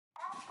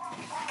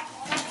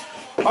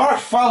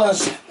Alright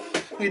fellas,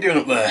 what are you doing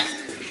up there?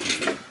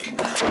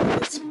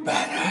 It's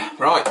better.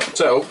 Right,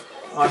 so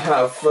I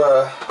have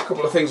a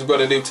couple of things I've got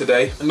to do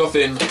today.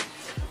 Nothing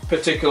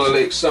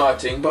particularly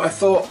exciting, but I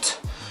thought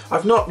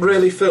I've not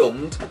really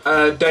filmed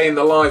a day in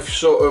the life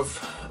sort of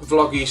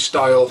vloggy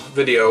style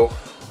video.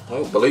 I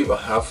don't believe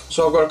I have.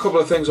 So I've got a couple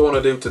of things I want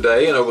to do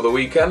today and over the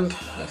weekend.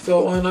 I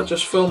thought, why not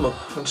just film them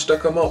and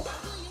stick them up?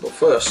 But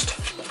first,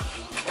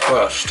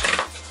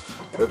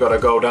 we've got to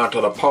go down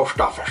to the post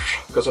office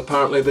because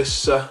apparently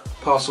this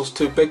parcel's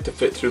too big to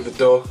fit through the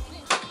door.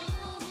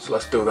 So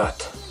let's do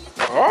that.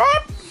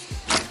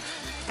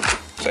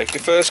 Safety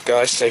first,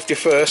 guys, safety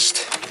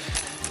first.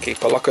 Keep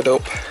her locked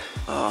up.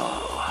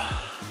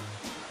 Oh,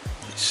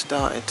 it's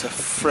starting to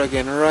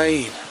friggin'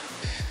 rain.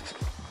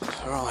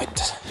 Right,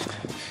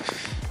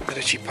 where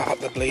did she park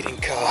the bleeding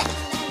car?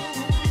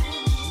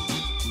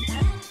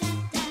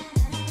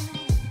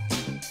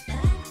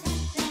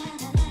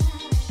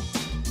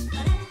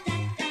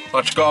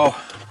 Let's go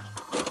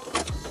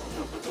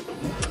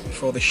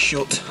before they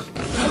shut.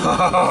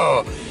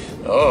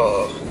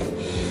 Oh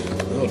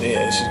dear,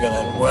 this is going to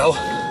end well.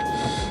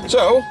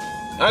 So,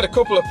 I had a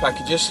couple of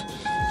packages.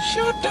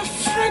 Shut the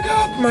frig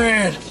up,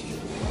 man!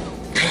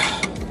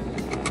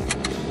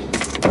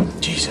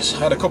 Jesus, I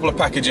had a couple of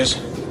packages.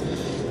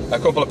 A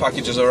couple of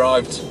packages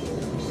arrived.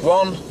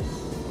 One,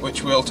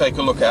 which we'll take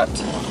a look at.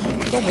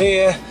 Come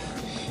here.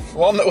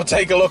 One that we'll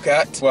take a look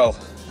at. Well,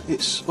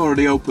 it's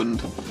already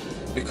opened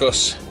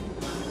because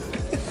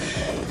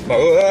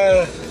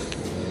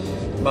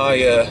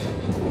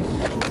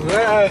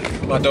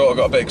my daughter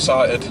got a bit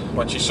excited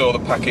when she saw the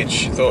package.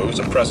 She thought it was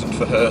a present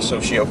for her, so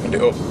she opened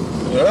it up.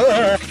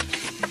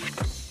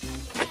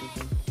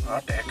 Oh,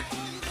 dick.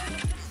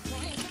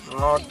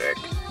 Oh, dick.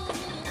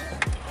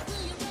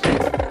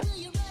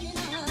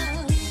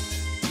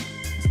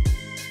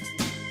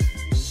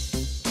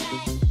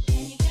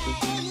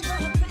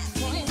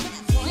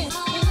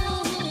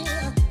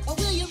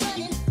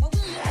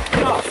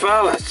 Oh,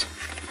 fellas,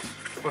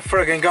 we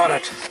friggin' got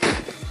it.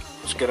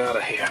 Let's get out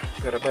of here.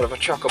 Got a bit of a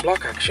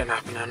chock-a-block action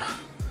happening.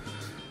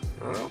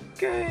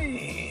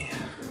 Okay.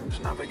 Let's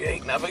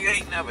navigate. I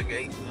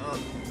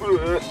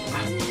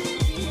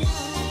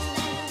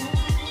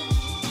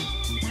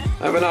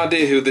have an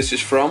idea who this is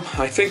from.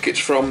 I think it's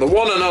from the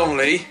one and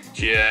only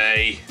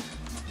Jay.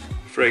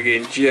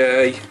 Friggin'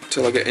 Jay.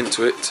 Till I get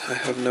into it, I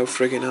have no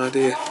friggin'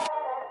 idea.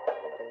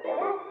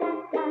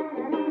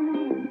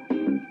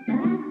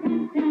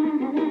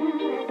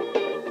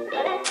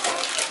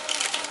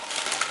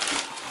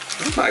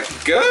 Oh my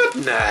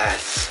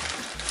goodness!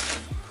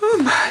 Oh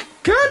my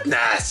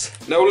goodness!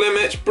 No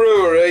Limits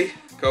Brewery,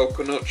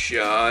 Coconut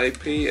Shy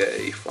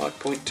IPA,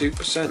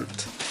 5.2%.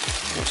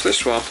 What's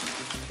this one?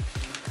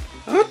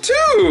 Oh,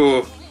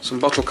 two! Some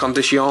bottle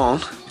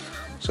condition,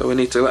 so we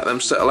need to let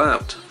them settle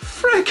out.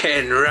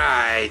 Frickin'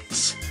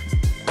 right!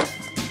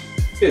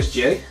 Here's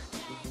Jay.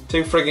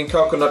 Two friggin'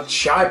 Coconut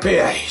Shy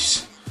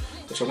IPAs,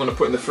 which I'm going to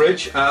put in the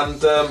fridge,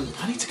 and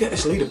I need to get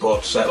this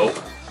leaderboard set up.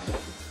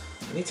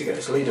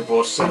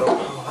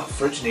 Oh, that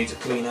fridge needs a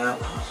clean out.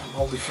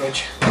 Moldy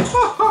fridge.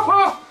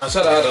 I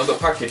said I had another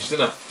package,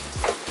 didn't I?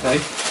 Hey.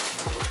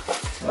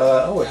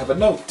 Oh, we have a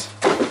note.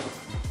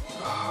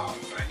 Oh,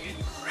 friggin'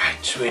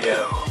 right we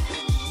do.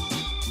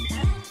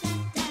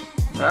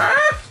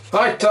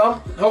 Hi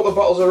Tom, hope the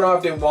bottles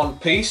arrived in one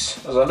piece.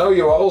 As I know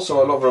you are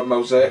also a lover of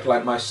mosaic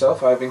like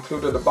myself, I have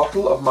included a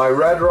bottle of my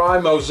Red Rye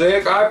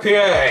Mosaic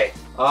IPA.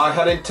 I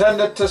had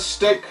intended to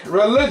stick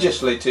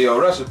religiously to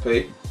your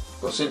recipe,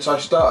 but since I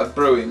started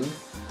brewing,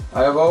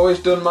 I have always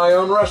done my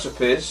own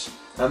recipes,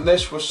 and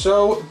this was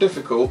so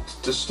difficult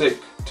to stick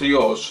to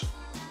yours.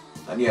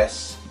 And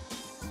yes,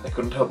 I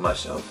couldn't help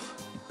myself.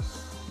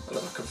 Bit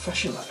of a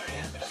confession letter,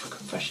 yeah, bit of a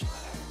confession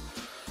letter.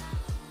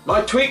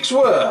 My tweaks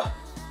were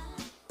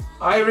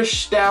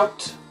Irish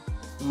Stout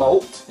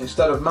malt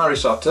instead of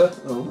Marisotta.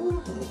 Ooh.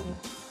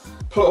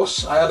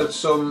 Plus, I added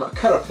some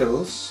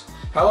carapils.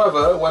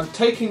 However, when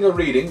taking a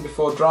reading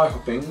before dry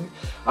hopping,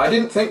 I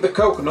didn't think the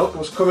coconut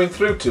was coming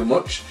through too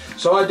much,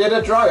 so I did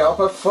a dry hop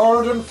of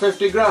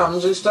 450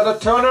 grams instead of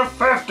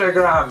 250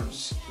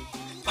 grams.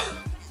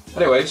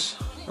 Anyways,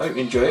 I hope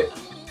you enjoy it.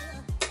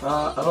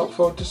 I look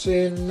forward to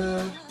seeing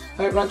how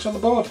it ranks on the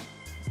board.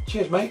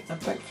 Cheers, mate,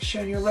 and thanks for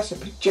sharing your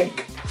recipe,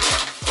 Jake.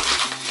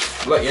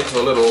 I'll let you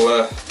into a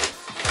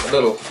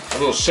little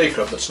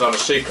secret that's not a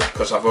secret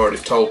because I've already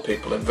told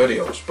people in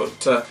videos,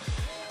 but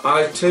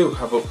I too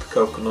have upped the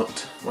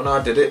coconut. When I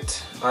did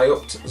it, I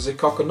upped the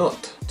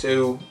coconut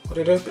to, what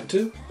did I up it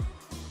to?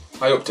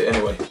 I upped it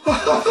anyway.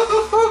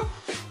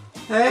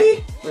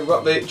 Hey, we've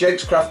got the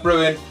Jake's Craft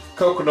Brewing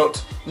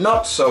Coconut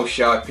Not So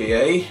Shy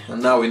IPA,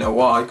 and now we know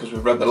why because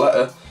we've read the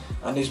letter,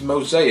 and his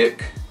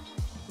Mosaic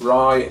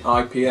Rye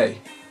IPA.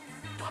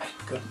 My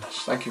goodness,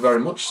 thank you very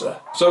much, sir.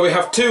 So we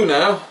have two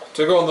now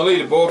to go on the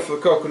leaderboard for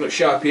the Coconut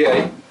Shy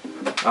IPA,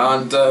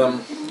 and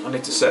I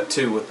need to set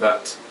two with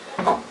that.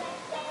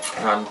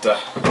 And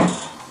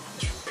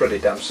it's pretty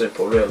damn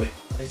simple really.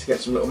 I need to get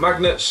some little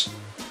magnets,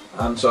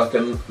 and so I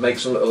can make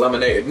some little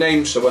laminated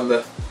names, so when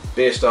the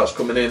beer starts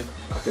coming in,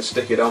 I can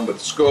stick it on with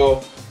the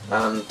score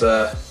and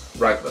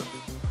rank them.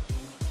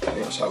 I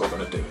think that's how we're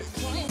going to do it.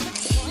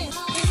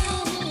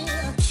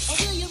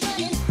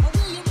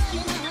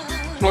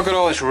 Look at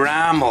all this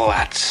ramble,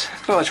 lads.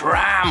 Look at all this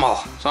ramble.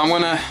 So I'm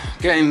going to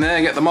get in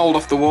there, get the mould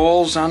off the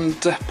walls and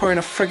put in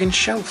a friggin'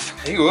 shelf.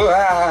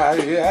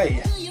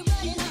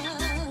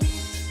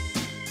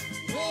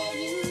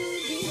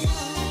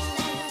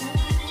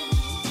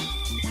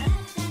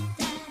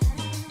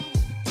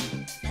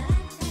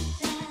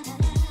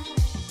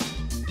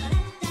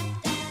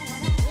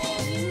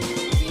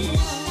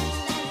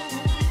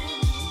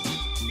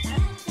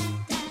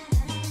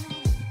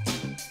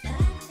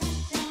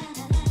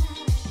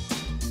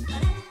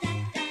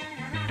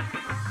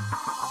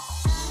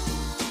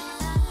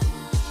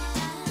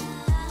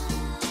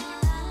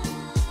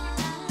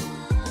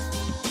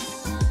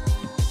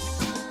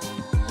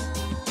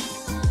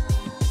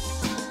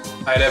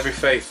 I had every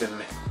faith in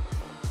me.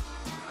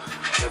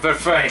 Every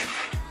faith.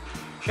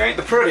 She ain't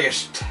the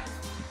prettiest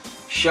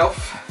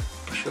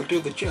shelf, but she'll do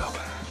the job.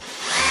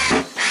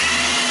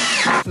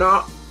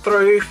 Not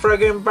three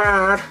friggin'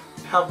 bad.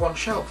 Have one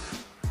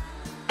shelf.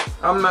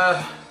 I'm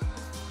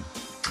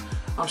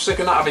sick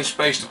of not having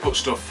space to put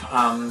stuff,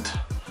 and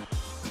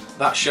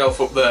that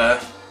shelf up there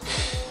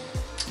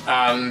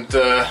and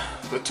the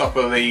top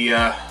of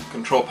the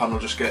control panel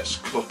just gets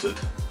cluttered,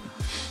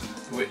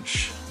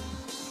 which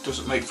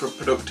doesn't make for a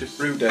productive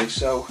brew day.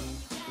 So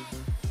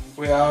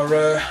we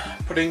are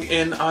putting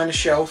in a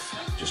shelf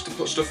just to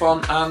put stuff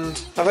on,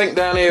 and I think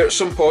down here at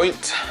some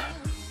point,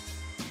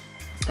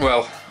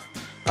 well,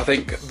 I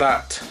think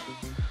that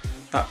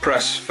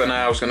press for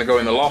now is going to go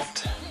in the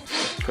loft,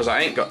 because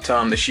I ain't got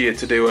time this year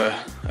to do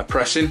a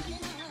pressing.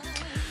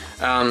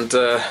 And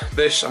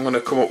this, I'm going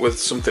to come up with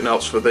something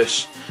else for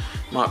this.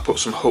 Might put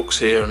some hooks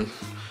here and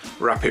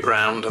wrap it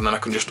round, and then I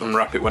can just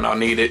unwrap it when I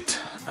need it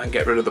and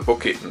get rid of the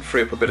bucket and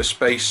free up a bit of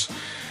space.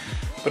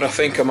 But I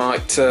think I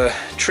might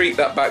treat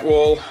that back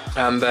wall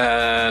and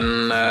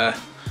then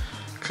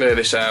clear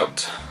this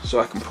out so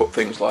I can put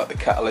things like the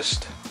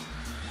catalyst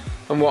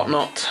and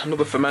whatnot and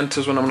other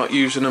fermenters when I'm not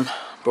using them.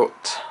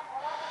 But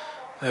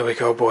there we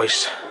go,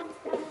 boys.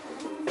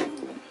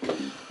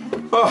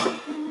 Oh.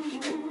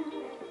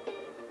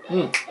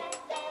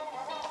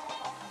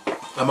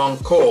 I'm on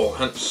call,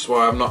 hence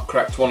why I've not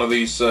cracked one of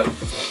these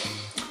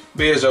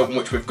beers open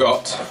which we've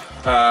got.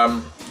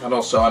 And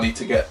also I need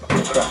to get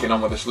cracking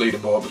on with this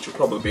leaderboard, which will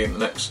probably be in the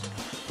next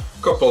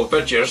couple of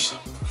videos.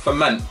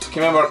 Ferment.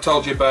 Can you remember I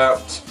told you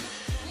about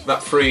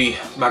that free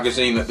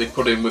magazine that they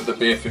put in with the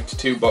Beer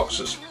 52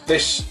 boxes?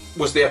 This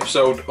was the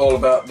episode all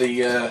about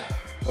the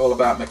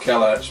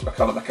McKellar. It's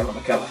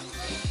McKellar.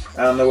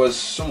 And there was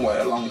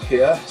somewhere along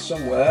here,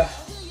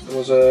 there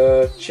was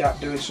a chap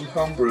doing some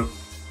homebrew.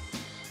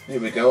 Here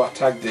we go, I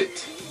tagged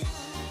it.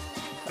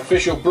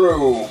 Official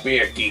brew,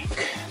 beer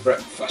geek,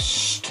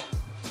 breakfast.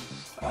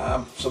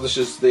 So this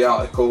is the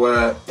article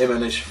where him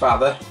and his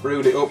father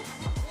brewed it up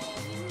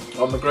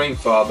on the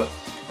Grandfather,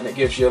 and it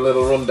gives you a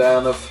little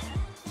rundown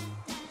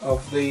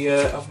of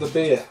the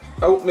beer.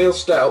 Oatmeal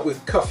stout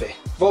with coffee.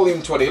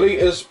 Volume 20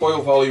 litres,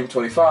 boil volume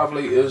 25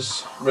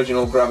 litres,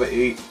 original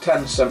gravity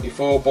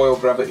 1074, boil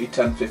gravity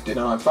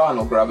 1059,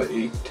 final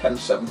gravity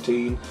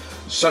 1017,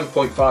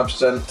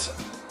 7.5%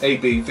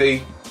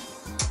 ABV,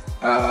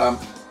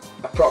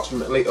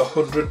 approximately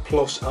 100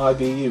 plus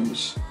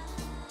IBUs.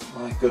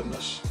 My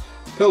goodness.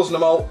 Pilsner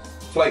malt,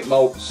 flake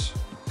malts,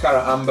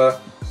 carrot amber,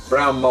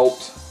 brown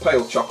malt,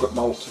 pale chocolate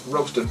malt,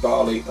 roasted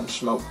barley and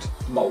smoked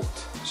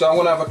malt. So I'm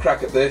going to have a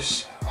crack at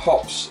this.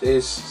 Hops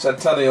is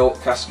Centennial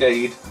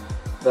Cascade.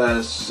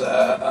 There's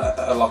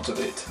a lot of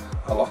it.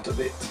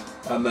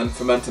 And then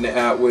fermenting it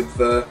out with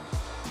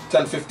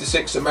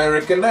 1056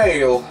 American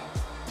Ale.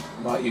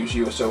 Might use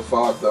USO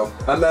 5 though.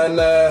 And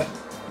then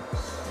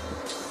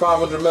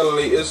 500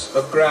 millilitres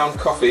of ground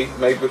coffee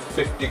made with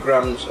 50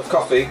 grams of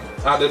coffee,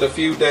 added a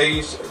few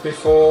days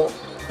before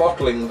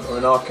bottling, or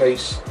in our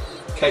case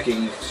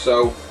kegging.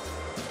 So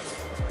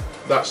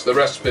that's the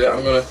recipe that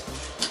I'm going to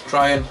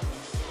try and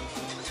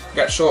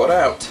get sorted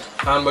out,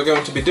 and we're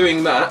going to be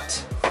doing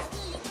that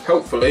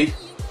hopefully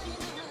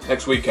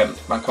next weekend,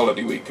 bank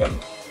holiday weekend.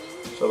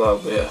 So that'll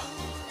be a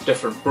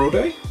different brew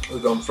day.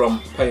 We've gone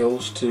from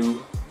pales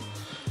to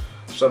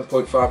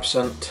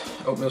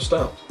 7.5% oatmeal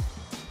stout.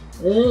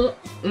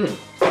 And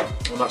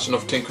that's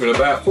enough tinkering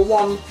about for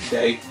one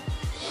day.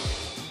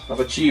 I've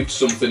achieved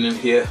something in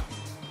here,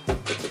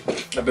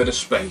 a bit of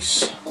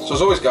space. So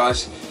as always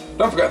guys,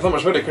 don't forget to thumb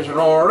this video because you're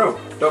all around.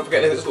 Don't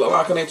forget to hit this little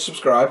icon here to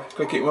subscribe.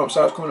 Click it up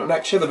so it's coming up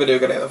next. Share the video,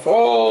 get it in the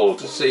fall.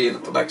 To see you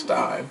until next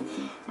time.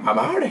 I'm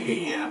out of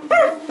here.